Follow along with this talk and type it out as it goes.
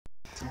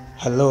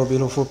Hello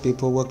beautiful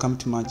people, welcome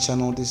to my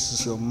channel. This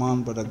is your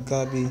man brother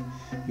Gabi.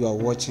 You are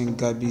watching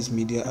Gabi's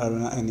Media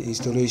Arena and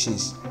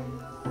Installations.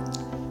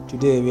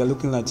 Today we are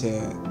looking at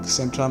a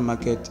Central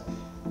Market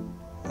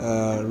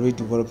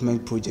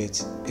redevelopment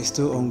project. It's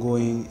still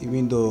ongoing,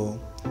 even though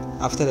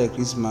after the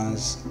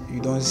Christmas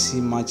you don't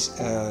see much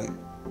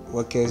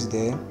workers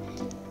there.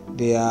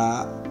 They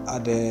are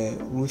at the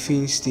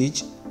roofing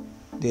stage.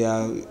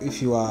 If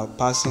you are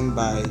passing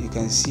by, you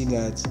can see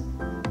that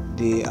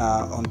they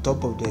are on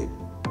top of the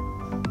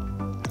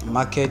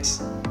market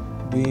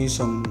doing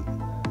some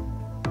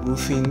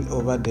roofing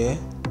over there.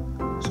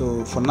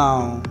 So for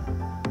now,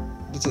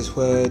 this is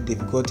where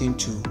they've got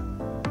into.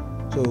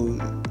 So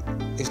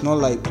it's not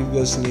like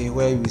previously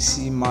where you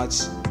see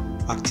much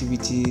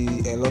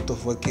activity, a lot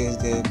of workers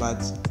there,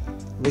 but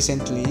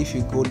recently if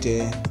you go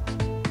there,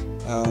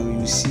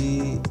 you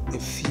see a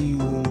few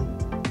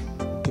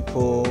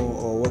people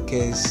or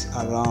workers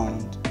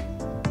around.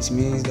 It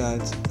means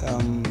that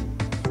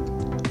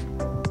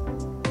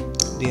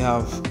they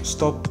have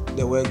stopped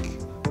the work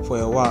for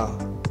a while,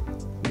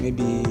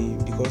 maybe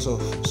because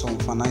of some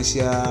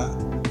financial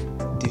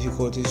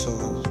difficulties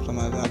or something.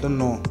 I don't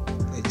know.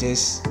 I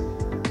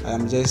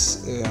am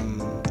just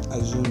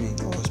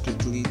assuming or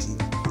speculating.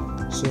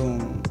 So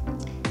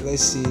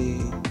let's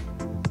see.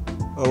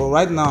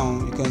 Right now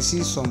you can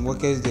see some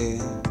workers there.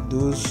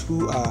 Those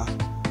who are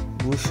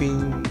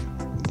roofing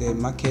the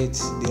market,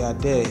 they are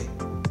there,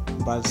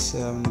 but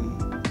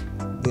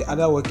the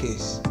other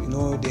workers,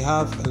 they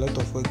have a lot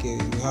of workers.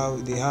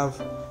 They have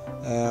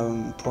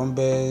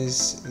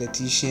plumbers,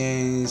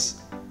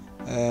 electricians,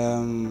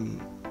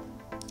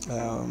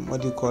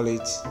 what do you call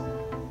it?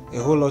 A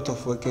whole lot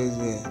of workers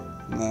there.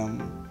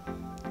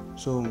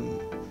 So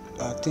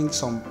I think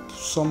some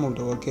of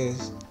the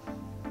workers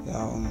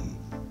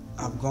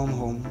have gone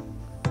home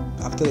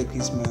after the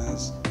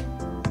Christmas.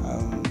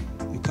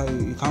 You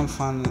can't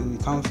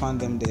find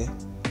them there.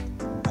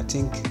 I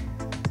think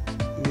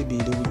maybe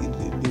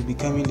they'll be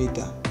coming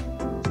later.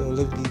 So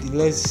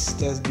let's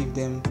just give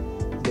them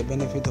the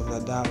benefit of the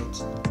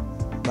doubt.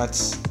 But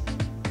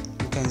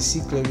you can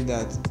see clearly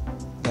that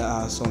there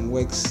are some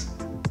works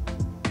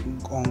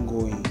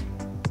ongoing.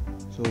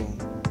 So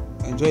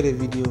enjoy the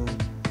video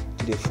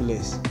to the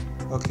fullest.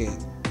 Okay,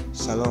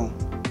 shalom,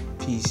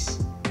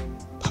 peace.